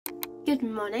Good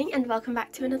morning and welcome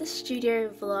back to another studio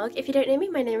vlog. If you don't know me,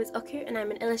 my name is Oku and I'm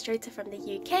an illustrator from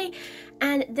the UK,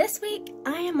 and this week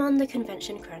I am on the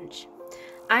convention crunch.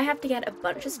 I have to get a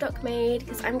bunch of stock made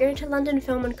because I'm going to London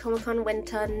Film and Comic Con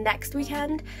Winter next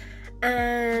weekend,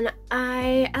 and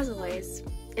as always,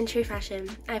 in true fashion,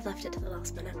 I've left it to the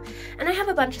last minute. And I have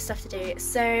a bunch of stuff to do,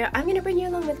 so I'm going to bring you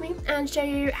along with me and show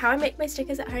you how I make my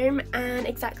stickers at home and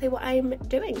exactly what I'm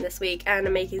doing this week. And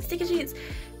I'm making sticker sheets,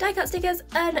 die cut stickers,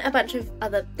 and a bunch of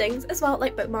other things as well,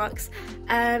 like bookmarks.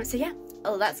 So yeah,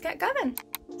 let's get going.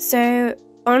 So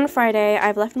on Friday,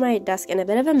 I've left my desk in a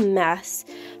bit of a mess,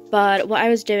 but what I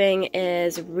was doing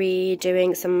is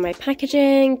redoing some of my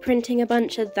packaging, printing a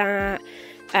bunch of that,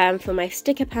 for my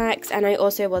sticker packs, and I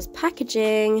also was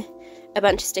packaging a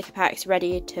bunch of sticker packs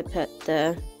ready to put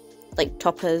the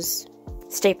toppers,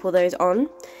 staple those on.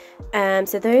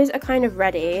 So those are kind of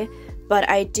ready, but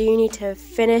I do need to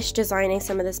finish designing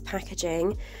some of this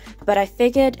packaging. But I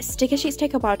figured sticker sheets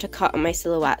take a while to cut on my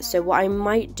silhouette, so what I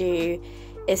might do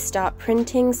is start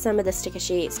printing some of the sticker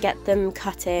sheets, get them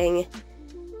cutting,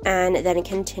 and then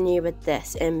continue with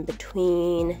this in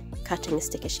between cutting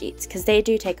sticker sheets, because they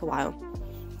do take a while.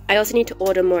 I also need to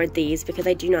order more of these because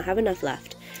I do not have enough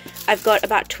left. I've got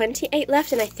about 28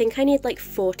 left and I think I need like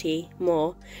 40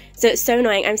 more. So it's so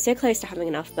annoying. I'm so close to having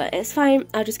enough, but it's fine.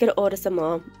 I'm just going to order some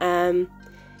more.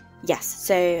 Yes,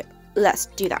 so let's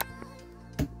do that.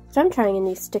 So I'm trying a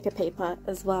new sticker paper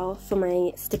as well for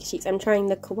my sticker sheets. I'm trying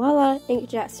the Koala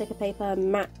Inkjet sticker paper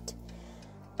matte.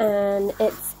 And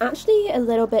it's actually a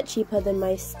little bit cheaper than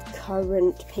my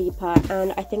current paper,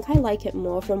 and I think I like it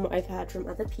more from what I've heard from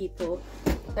other people.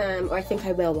 Or I think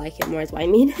I will like it more is what I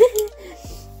mean.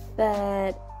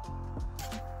 But,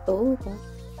 oh gosh,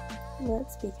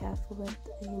 let's be careful with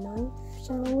a knife,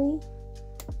 shall we?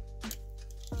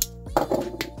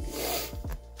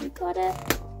 We got it?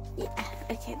 Yeah,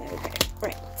 okay, there we go.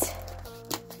 Right.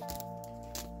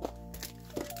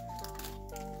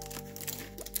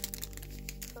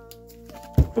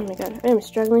 Oh my god, I'm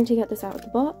struggling to get this out of the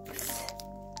box.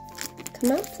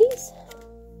 Come out, please.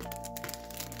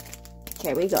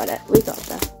 Okay, we got it. We got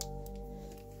that.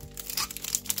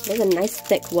 There's a nice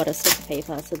thick water sticker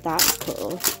paper, so that's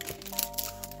cool.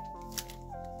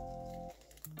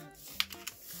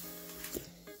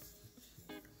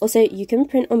 Also, you can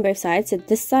print on both sides, so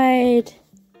this side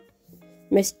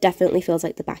most definitely feels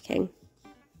like the backing.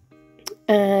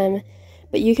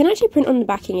 But you can actually print on the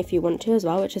backing if you want to as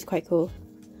well, which is quite cool.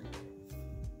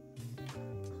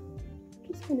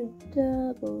 Gonna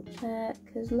double check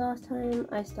because last time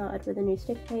I started with a new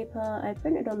sticker paper, I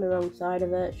printed on the wrong side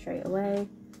of it straight away.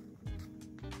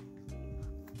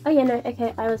 Oh yeah, no,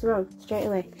 okay, I was wrong straight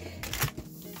away.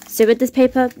 So with this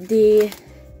paper, it's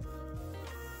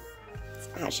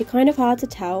actually kind of hard to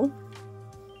tell.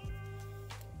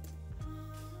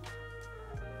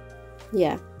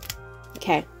 Yeah,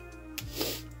 okay.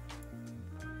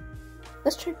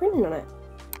 Let's try printing on it.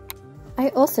 I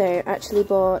also actually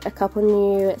bought a couple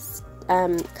new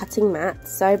cutting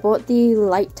mats. So I bought the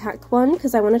light tack one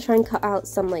because I want to try and cut out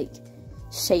some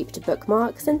shaped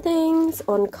bookmarks and things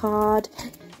on card,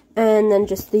 and then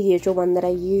just the usual one that I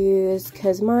use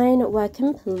because mine were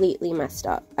completely messed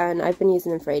up and I've been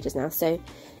using them for ages now, so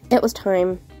it was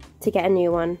time to get a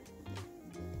new one.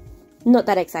 Not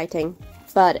that exciting,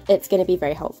 but it's going to be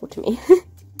very helpful to me.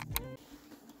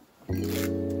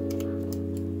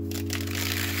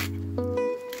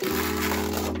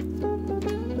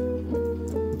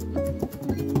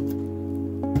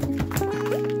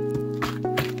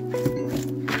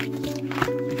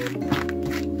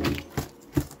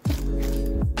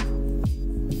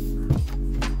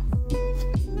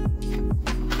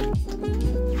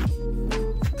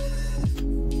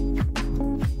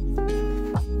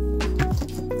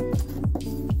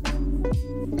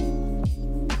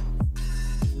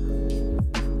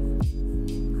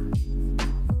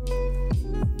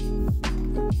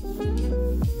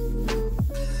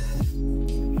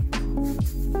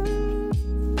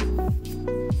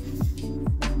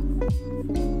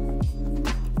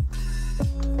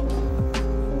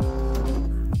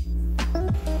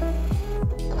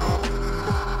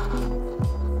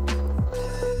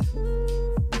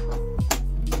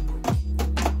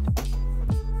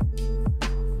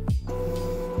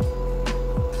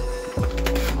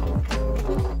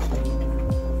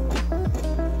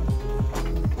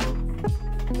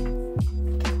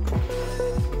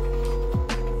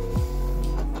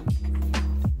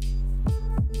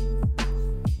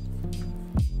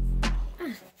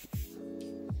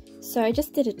 So I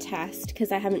just did a test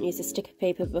because I haven't used a sticker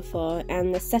paper before,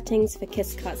 and the settings for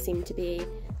Kiss Cut seem to be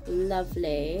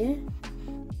lovely.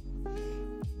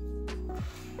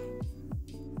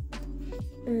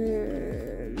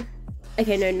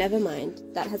 Okay, no, never mind.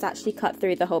 That has actually cut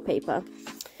through the whole paper.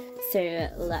 So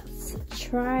let's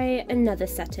try another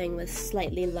setting with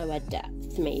slightly lower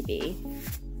depth, maybe.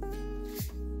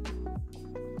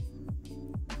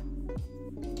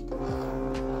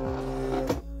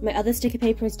 My other sticker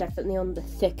paper is definitely on the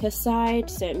thicker side,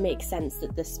 so it makes sense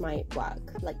that this might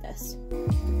work like this.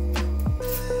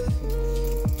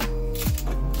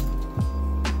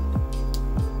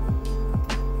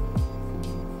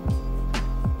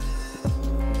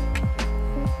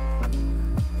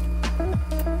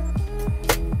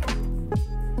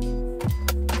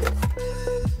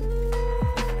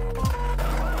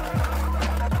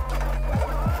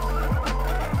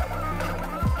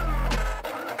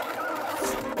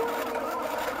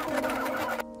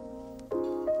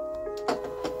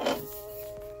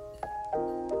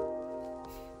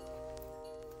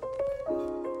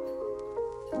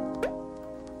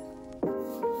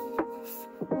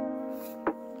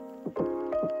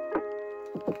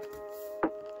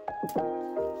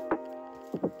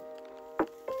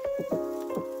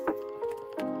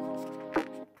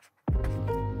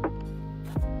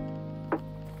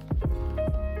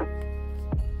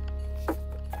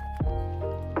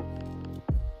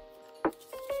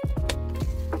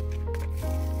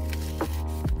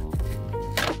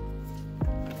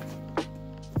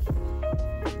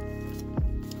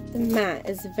 The mat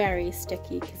is very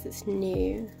sticky because it's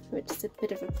new, which is a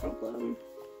bit of a problem.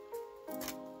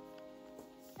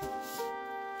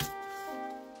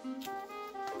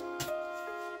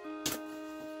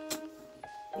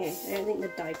 Okay, I don't think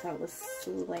the die cut was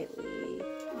slightly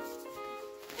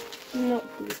not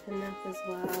deep enough as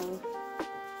well.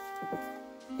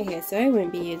 Okay, so I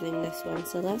won't be using this one,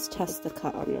 so let's test the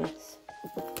cut on this.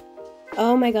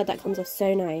 Oh my god, that comes off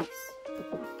so nice.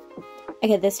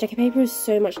 Okay, this sticker paper is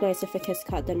so much nicer for Kiss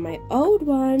Cut than my old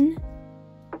one.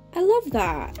 I love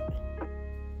that.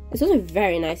 It's also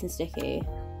very nice and sticky.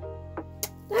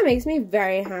 That makes me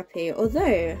very happy.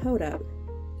 Although, hold up.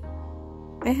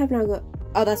 I have now got...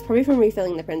 Oh, that's probably from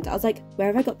refilling the printer. I was like, where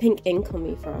have I got pink ink on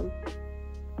me from?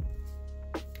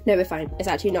 No, we're fine. It's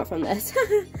actually not from this.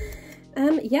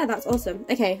 Yeah, that's awesome.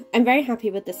 Okay, I'm very happy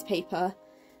with this paper.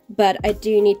 But I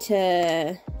do need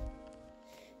to...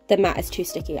 The mat is too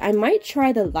sticky. I might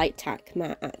try the light tack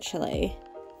mat, actually.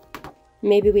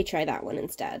 Maybe we try that one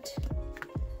instead.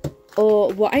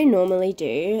 Or what I normally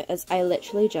do is I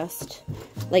literally just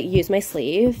like use my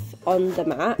sleeve on the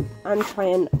mat and try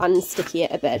and unsticky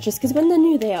it a bit, just because when they're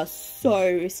new they are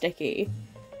so sticky.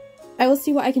 I will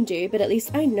see what I can do, but at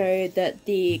least I know that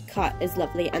the cut is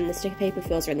lovely and the sticker paper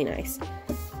feels really nice.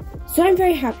 So I'm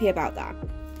very happy about that.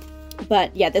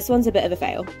 But yeah, this one's a bit of a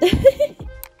fail.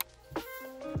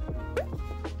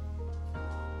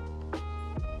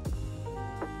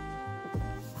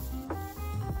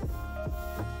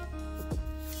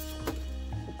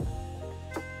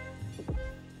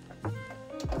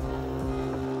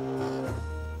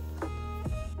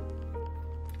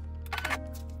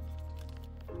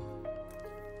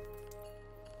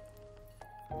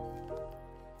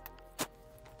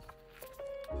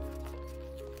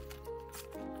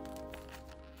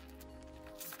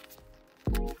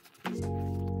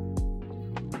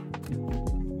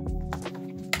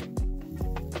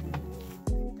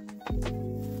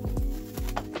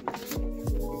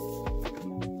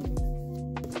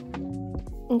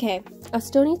 Okay, I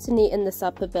still need to neaten this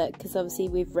up a bit because obviously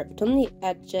we've ripped on the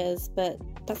edges, but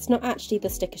that's not actually the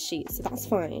sticker sheet, so that's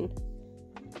fine.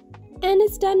 And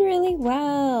it's done really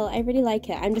well. I really like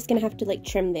it. I'm just gonna have to like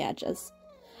trim the edges.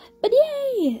 But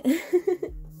yay!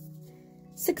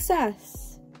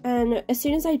 Success! And as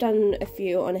soon as I've done a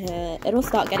few on here, it'll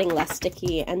start getting less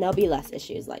sticky and there'll be less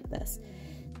issues like this.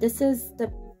 This is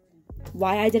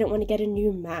why I didn't want to get a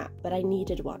new mat, but I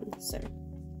needed one, so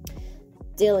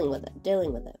dealing with it,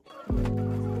 dealing with it.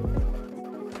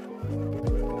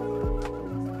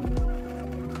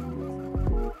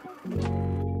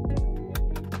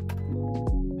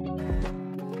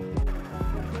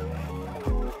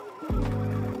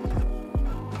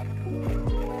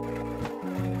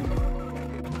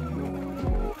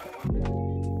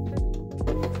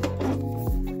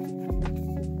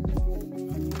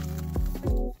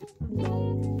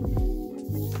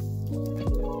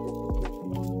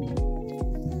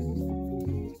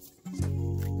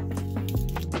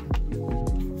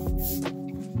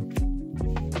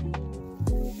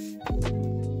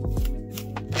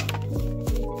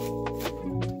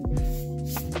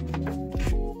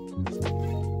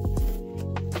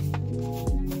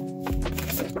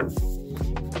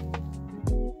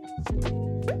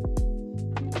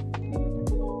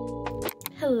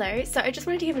 Hello, so I just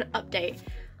wanted to give an update.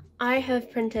 I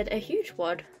have printed a huge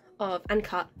wad of, and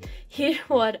cut, huge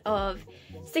wad of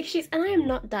sticker sheets, and I am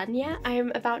not done yet. I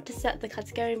am about to set the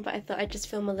cuts going, but I thought I'd just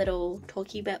film a little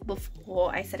talky bit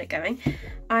before I set it going.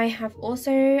 I have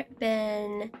also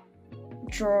been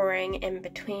drawing in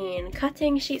between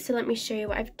cutting sheets, so let me show you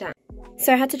what I've done.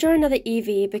 So I had to draw another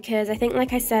Eevee because I think,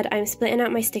 like I said, I'm splitting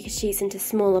out my sticker sheets into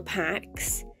smaller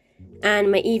packs,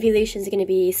 and my Eeveelutions are going to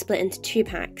be split into 2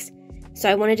 packs. So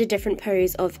I wanted a different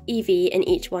pose of Eevee in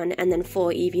each one and then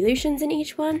 4 Eeveelutions in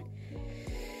each one.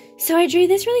 So I drew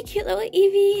this really cute little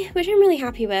Eevee, which I'm really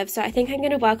happy with. So I think I'm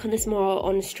going to work on this more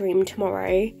on stream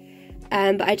tomorrow.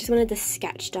 But I just wanted the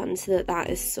sketch done so that that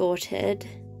is sorted.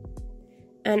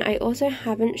 And I also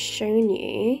haven't shown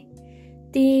you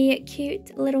the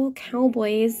cute little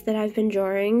cowboys that I've been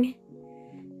drawing.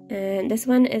 And this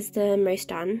one is the most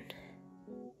done.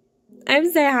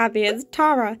 I'm so happy. It's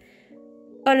Tara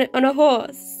on a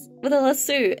horse with a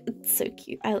lasso. It's so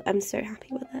cute. I'm so happy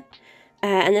with it.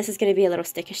 And this is going to be a little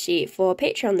sticker sheet for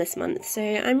Patreon this month. So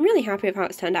I'm really happy with how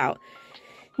it's turned out.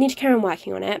 Need to carry on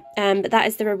working on it. But that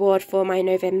is the reward for my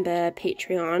November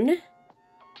Patreon.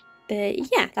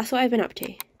 But yeah, that's what I've been up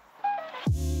to.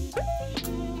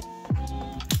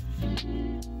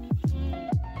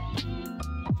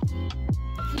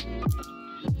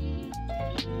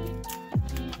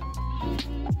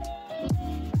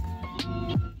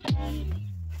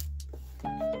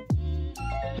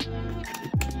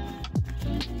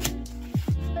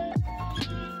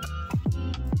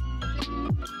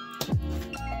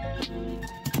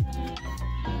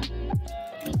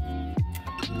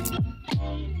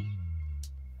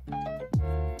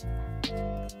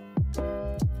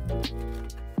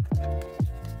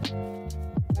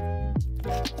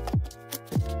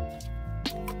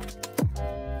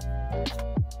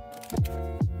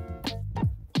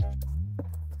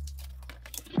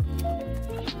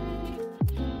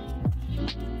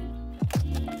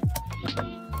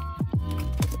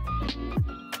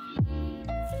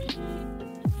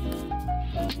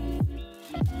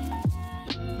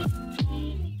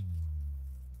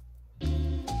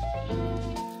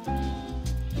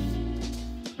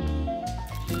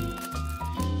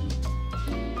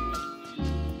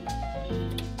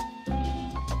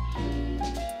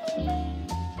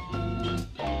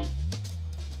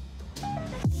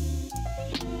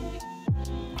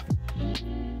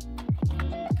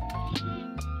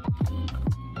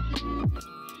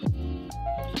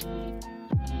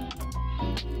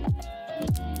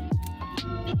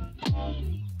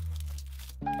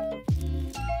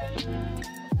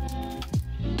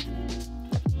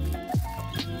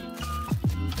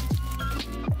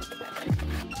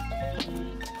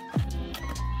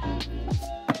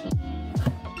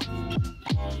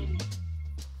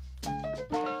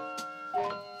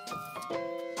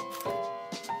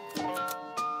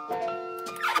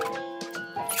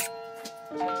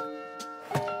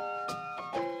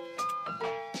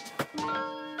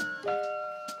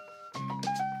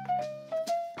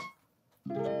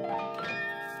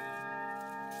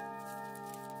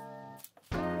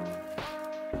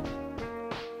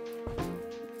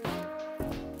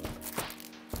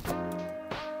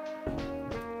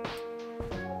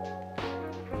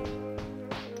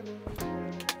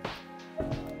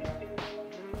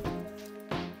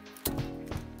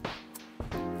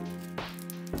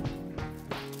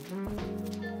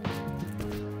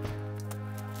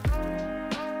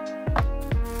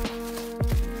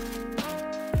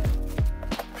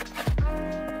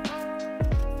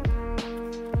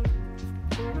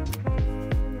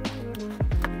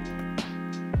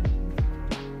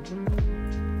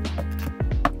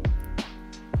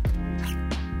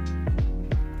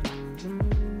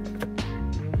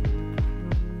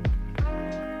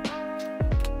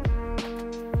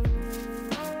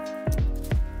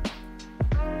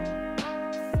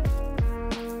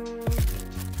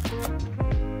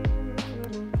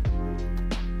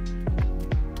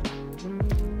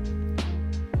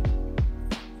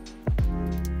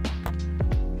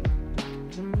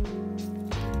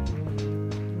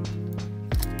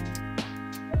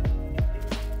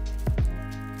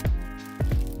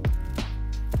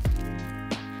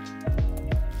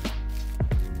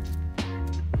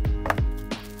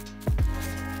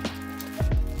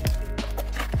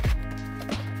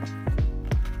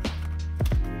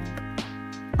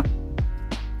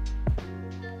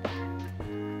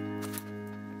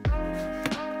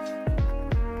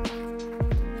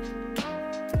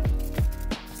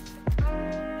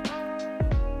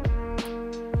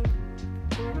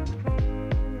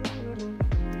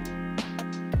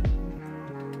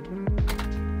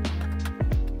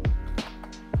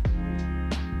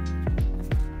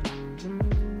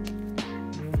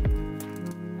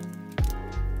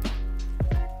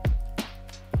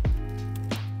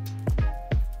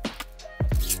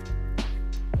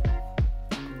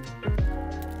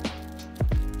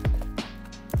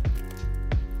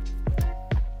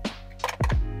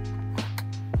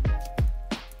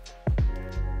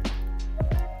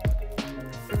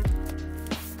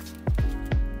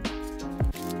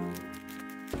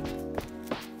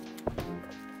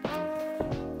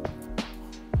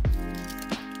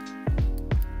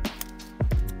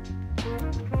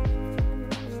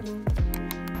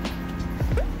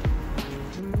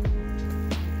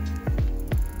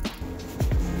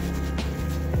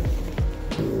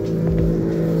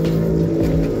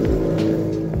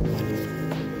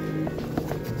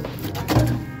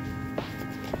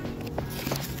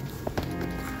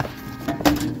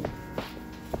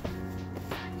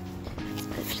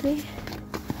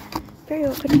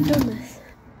 quickly film this.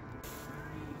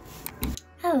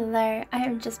 Hello, I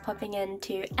am just popping in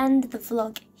to end the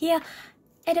vlog here.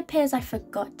 It appears I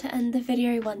forgot to end the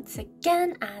video once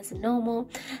again, as normal.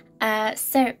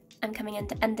 So I'm coming in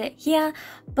to end it here,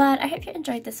 but I hope you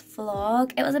enjoyed this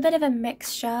vlog. It was a bit of a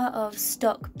mixture of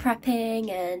stock prepping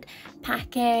and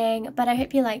packing, but I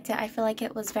hope you liked it. I feel like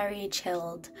it was very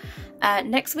chilled.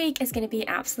 Next week is going to be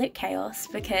absolute chaos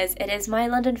because it is my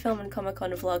London Film and Comic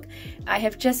Con vlog. I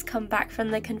have just come back from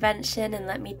the convention and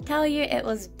let me tell you, it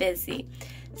was busy.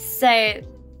 So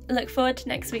look forward to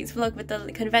next week's vlog with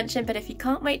the convention, but if you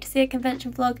can't wait to see a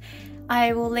convention vlog,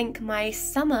 I will link my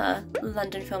summer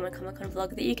London Film and Comic Con vlog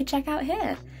that you can check out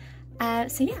here.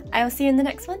 So yeah, I will see you in the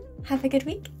next one. Have a good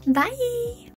week. Bye!